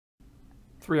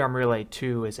3-arm relay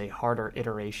 2 is a harder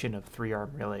iteration of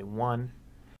 3-arm relay 1,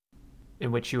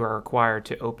 in which you are required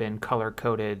to open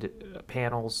color-coded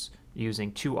panels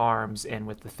using 2 arms, and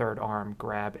with the 3rd arm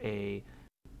grab a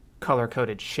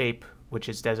color-coded shape which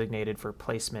is designated for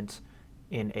placement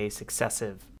in a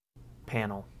successive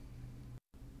panel.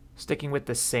 Sticking with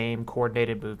the same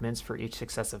coordinated movements for each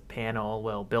successive panel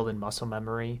will build in muscle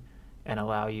memory and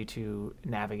allow you to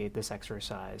navigate this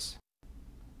exercise.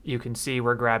 You can see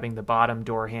we're grabbing the bottom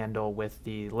door handle with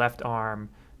the left arm,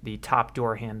 the top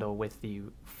door handle with the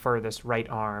furthest right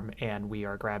arm, and we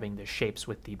are grabbing the shapes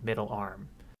with the middle arm.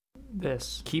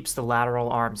 This keeps the lateral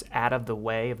arms out of the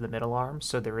way of the middle arm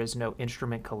so there is no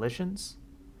instrument collisions,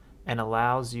 and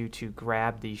allows you to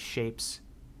grab these shapes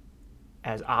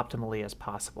as optimally as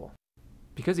possible.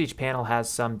 Because each panel has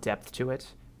some depth to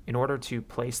it, in order to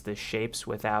place the shapes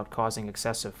without causing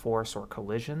excessive force or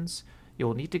collisions,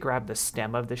 you'll need to grab the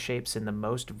stem of the shapes in the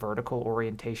most vertical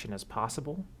orientation as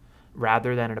possible,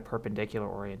 rather than in a perpendicular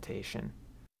orientation.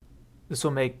 This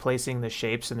will make placing the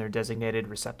shapes in their designated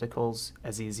receptacles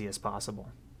as easy as possible.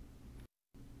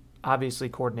 Obviously,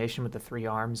 coordination with the 3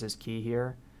 arms is key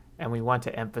here, and we want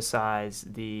to emphasize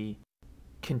the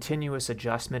continuous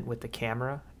adjustment with the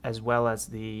camera, as well as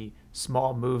the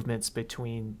small movements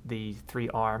between the 3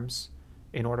 arms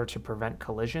in order to prevent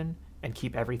collision and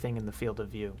keep everything in the field of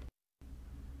view.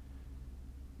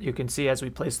 You can see as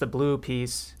we place the blue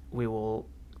piece, we will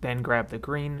then grab the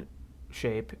green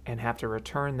shape and have to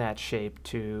return that shape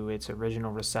to its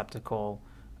original receptacle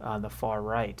on the far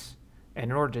right. And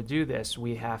in order to do this,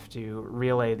 we have to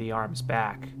relay the arms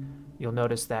back. You'll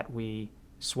notice that we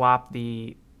swap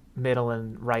the middle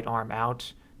and right arm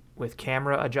out with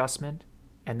camera adjustment,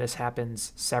 and this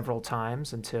happens several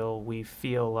times until we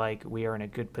feel like we are in a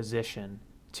good position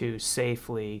to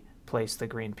safely place the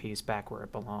green piece back where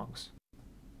it belongs.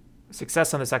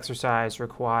 Success on this exercise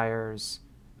requires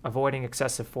avoiding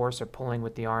excessive force or pulling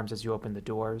with the arms as you open the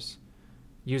doors,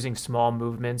 using small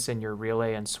movements in your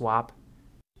relay and swap,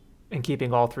 and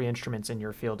keeping all 3 instruments in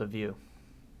your field of view.